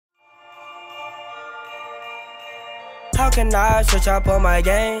How can I switch up on my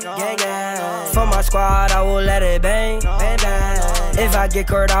game? For my squad, I will let it bang. If I get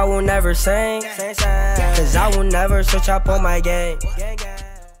caught, I will never sing. Cause I will never switch up on my game.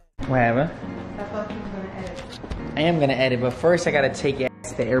 Whatever. I am gonna edit, but first I gotta take you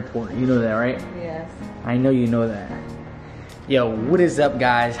to the airport. You know that, right? Yes. I know you know that. Yo, what is up,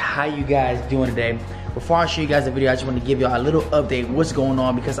 guys? How you guys doing today? Before I show you guys the video, I just want to give y'all a little update what's going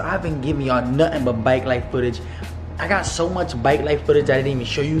on, because I've been giving y'all nothing but bike life footage. I got so much bike life footage I didn't even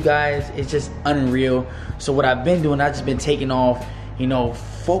show you guys. It's just unreal. So what I've been doing, I've just been taking off, you know,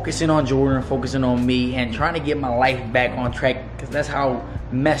 focusing on Jordan, focusing on me, and trying to get my life back on track, because that's how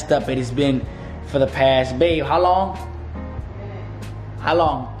messed up it has been for the past, babe, how long? How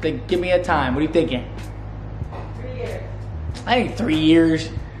long? Give me a time. What are you thinking? 3 years. I think 3 years.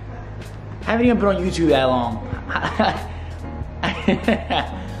 I haven't even been on YouTube that long.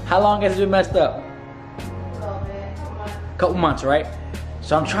 How long has it been messed up? A little bit. Couple months, right?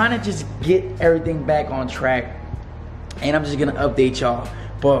 So I'm trying to just get everything back on track, and I'm just gonna update y'all.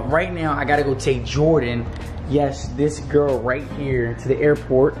 But right now, I gotta go take Jordan, yes, this girl right here, to the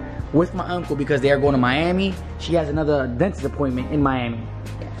airport with my uncle, because they are going to Miami. She has another dentist appointment in Miami.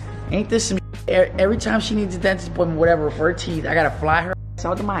 Ain't this some shit? Every time she needs a dentist appointment, whatever, for her teeth, I gotta fly her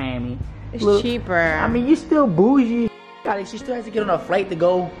out to Miami. It's cheaper. I mean, you still bougie. She still has to get on a flight to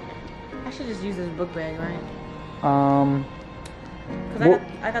go. I should just use this book bag, right? Well,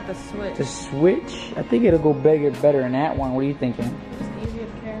 I got the switch. The switch? I think it'll go better in that one. What are you thinking? It's easier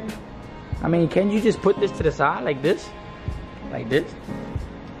to carry. I mean, can you just put this to the side like this? Like this?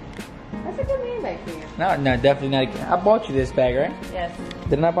 That's a good name bag for you. No, definitely not. I bought you this bag, right? Yes.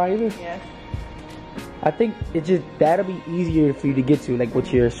 Didn't I buy you this? Yes. I think it just, that'll be easier for you to get to, like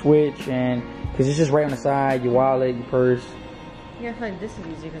with your switch, and because it's just right on the side, your wallet, your purse. Yeah, I feel like this is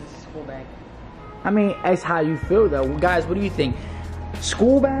easier because it's a school bag. I mean, that's how you feel though. Guys, what do you think?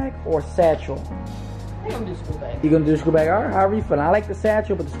 School bag or satchel? I think I'm gonna do school bag. You gonna do the school bag? Alright, however you feeling. I like the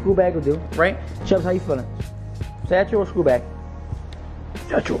satchel, but the school bag will do, right? Chubbs, how you feeling? Satchel or school bag?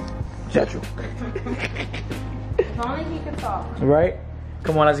 Satchel. Satchel. If only he could talk. Right?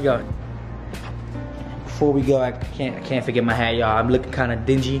 Come on, let's go. Before we go, I can't forget my hat, y'all. I'm looking kind of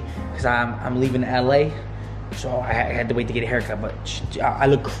dingy because I'm leaving LA, so I had to wait to get a haircut. But I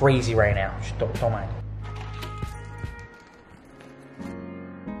look crazy right now. Just don't mind.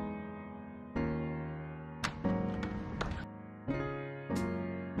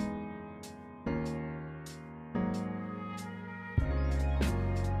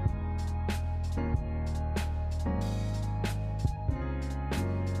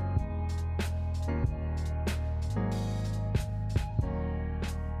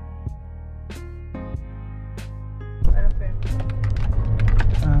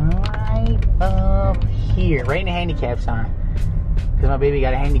 Right up here, right in the handicap sign, because my baby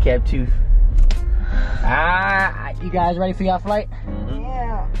got a handicap tooth. You guys ready for y'all flight?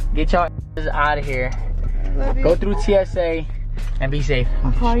 Yeah. Get y'all out of here. Love you. Go through TSA and be safe.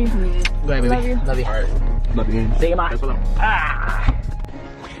 I'll call you. Go ahead, baby. Love you. Love you. All right. Love you. Say goodbye.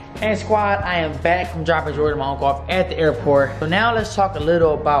 And squad, I am back from dropping Jordan and my uncle off at the airport. So now let's talk a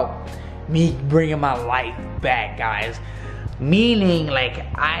little about me bringing my life back, guys. Meaning, like,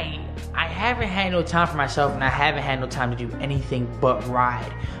 I haven't had no time for myself, and I haven't had no time to do anything but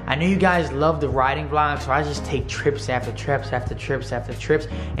ride. I know you guys love the riding vlogs, so I just take trips after trips after trips after trips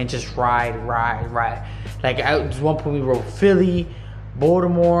and just ride. Like, at one point we rode Philly,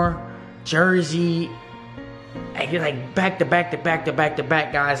 Baltimore, Jersey, I get like back to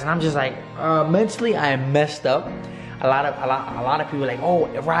back, guys, and I'm just like, mentally I am messed up. A lot of people are like, oh,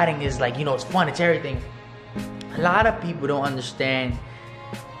 riding is like, you know, it's fun, it's everything. A lot of people don't understand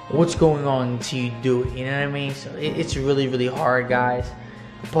what's going on until you do it, you know what I mean? So it's really hard, guys.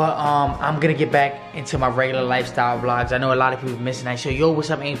 But I'm gonna get back into my regular lifestyle vlogs. I know a lot of people missing. I say, yo, what's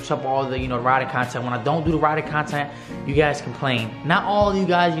up, Ames? What's up, all the, you know, riding content. When I don't do the riding content, you guys complain. Not all of you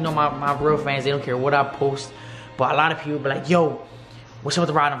guys, you know, my real fans, they don't care what I post. But a lot of people be like, yo, what's up with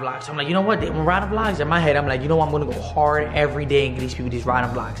the riding vlogs? I'm like, you know what? When riding vlogs in my head, I'm like, you know what? I'm gonna go hard every day and get these people these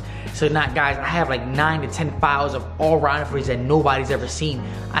riding vlogs. So not, guys, I have like 9 to 10 files of all riding footage that nobody's ever seen.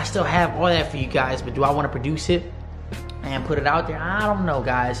 I still have all that for you guys, but do I want to produce it and put it out there? I don't know,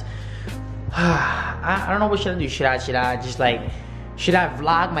 guys. I don't know what should I do. Should I just like, should I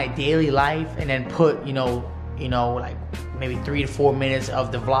vlog my daily life and then put, you know, like maybe 3 to 4 minutes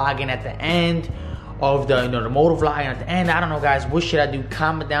of the vlogging at the end, of the, you know, the motor vlogging at the end? I don't know, guys. What should I do?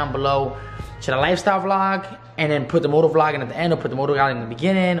 Comment down below. Should I lifestyle vlog and then put the motor vlogging at the end, or put the motor vlogging in the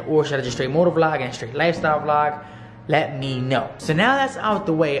beginning, or should I just straight motor vlog and straight lifestyle vlog? let me know. So now that's out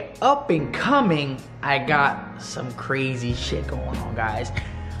the way, up and coming, I got some crazy shit going on, guys.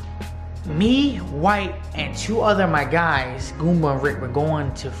 Me, White, and 2 other my guys, Goomba and Rick, we're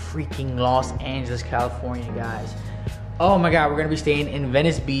going to freaking Los Angeles, California, guys. Oh my God, we're gonna be staying in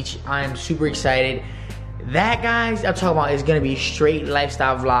Venice Beach. I am super excited. That, guys, I'm talking about is gonna be straight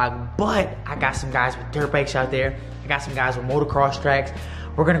lifestyle vlog, but I got some guys with dirt bikes out there. I got some guys with motocross tracks.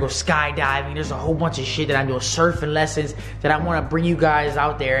 We're gonna go skydiving. There's a whole bunch of shit that I'm doing, surfing lessons that I wanna bring you guys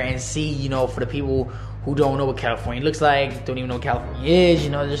out there and see, you know, for the people who don't know what California looks like, don't even know what California is,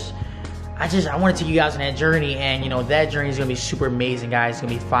 you know, I want to take you guys on that journey, and you know that journey is gonna be super amazing, guys. It's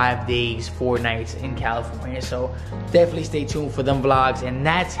gonna be 5 days, 4 nights in California. So definitely stay tuned for them vlogs, and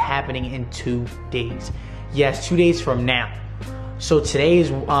that's happening in 2 days. Yes, 2 days from now. So today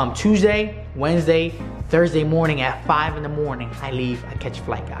is Tuesday, Wednesday, Thursday morning at 5 in the morning. I leave, I catch a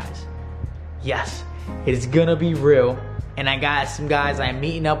flight, guys. Yes, it is gonna be real, and I got some guys I'm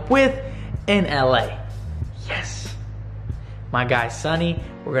meeting up with in LA. Yes. My guy Sonny,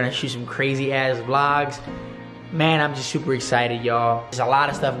 we're gonna shoot some crazy ass vlogs. Man, I'm just super excited, y'all. There's a lot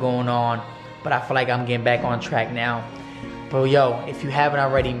of stuff going on, but I feel like I'm getting back on track now. But yo, if you haven't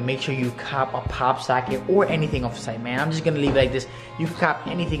already, make sure you cop a pop socket or anything off the site, man. I'm just gonna leave it like this. You can cop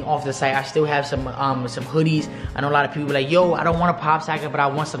anything off the site. I still have some hoodies. I know a lot of people like, yo, I don't want a pop socket, but I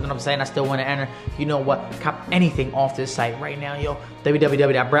want something off the site and I still want to enter. You know what? Cop anything off this site right now, yo.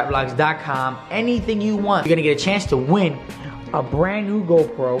 www.braappvlogs.com. Anything you want. You're gonna get a chance to win a brand new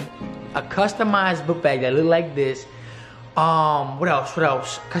GoPro, a customized book bag that look like this. What else?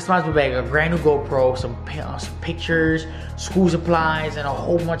 Customized book bag, a brand new GoPro, some pictures, school supplies, and a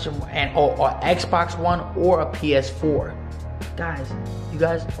whole bunch of, or Xbox One or a PS4. Guys, you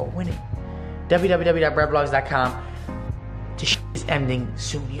guys are winning. www.braappvlogs.com. The shit is ending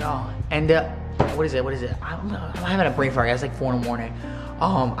soon, y'all. And what is it? I'm having a brain fart. It's like 4 in the morning.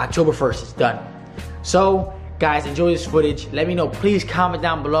 October 1st, it's done. So, guys, enjoy this footage. Let me know. Please comment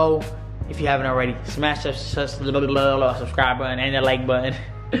down below if you haven't already. Smash that subscribe button and the like button.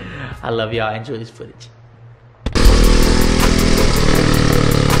 I love y'all. Enjoy this footage.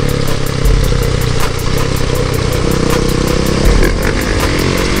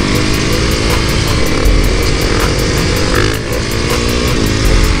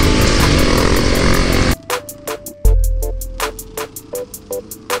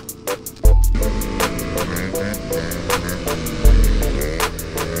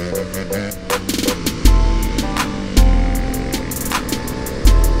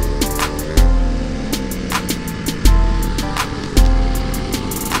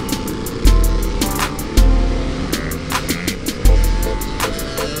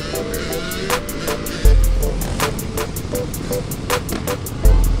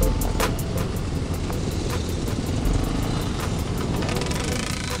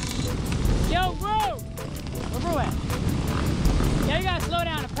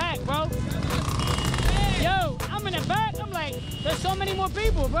 There's so many more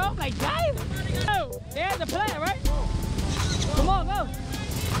people, bro. I'm like, damn. Yo, they had the plan, right? Come on, go.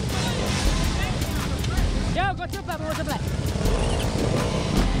 Yo, go to the flat, go to the flat.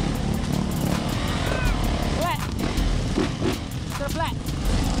 Flat. To the flat.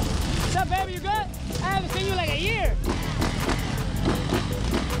 What's up, baby? You good? I haven't seen you in like a year.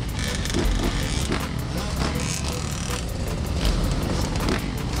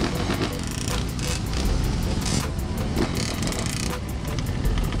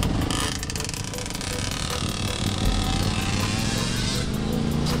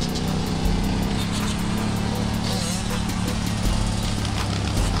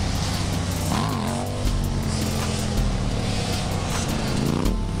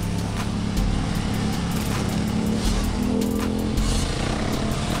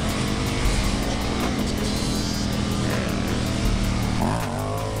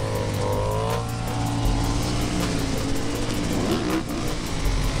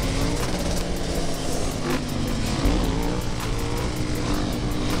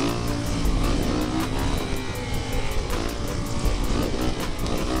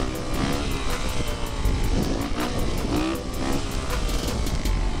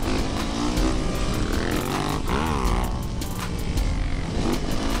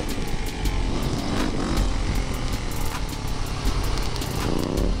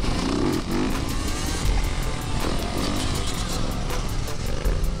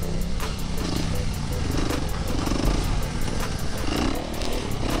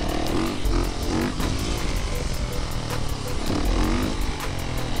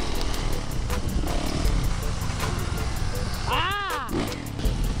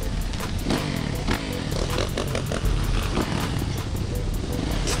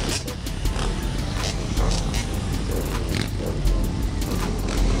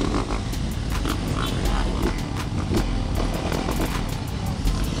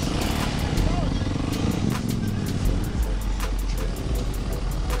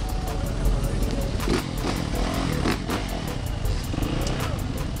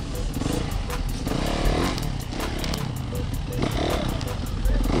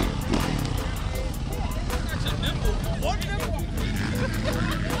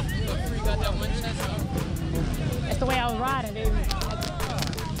 riding, baby.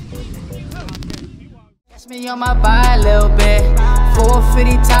 Catch me on my bike a little bit.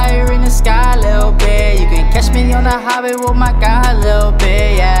 450 tire in the sky a little bit. You can catch me on the highway with my guy a little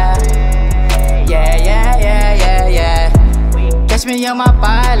bit, yeah. Yeah, yeah, yeah, yeah, yeah. Catch me on my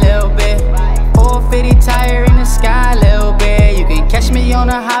bike a little bit. 450 tire in the sky a little bit. You can catch me on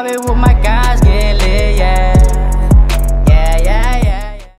the highway with my guys getting lit, yeah.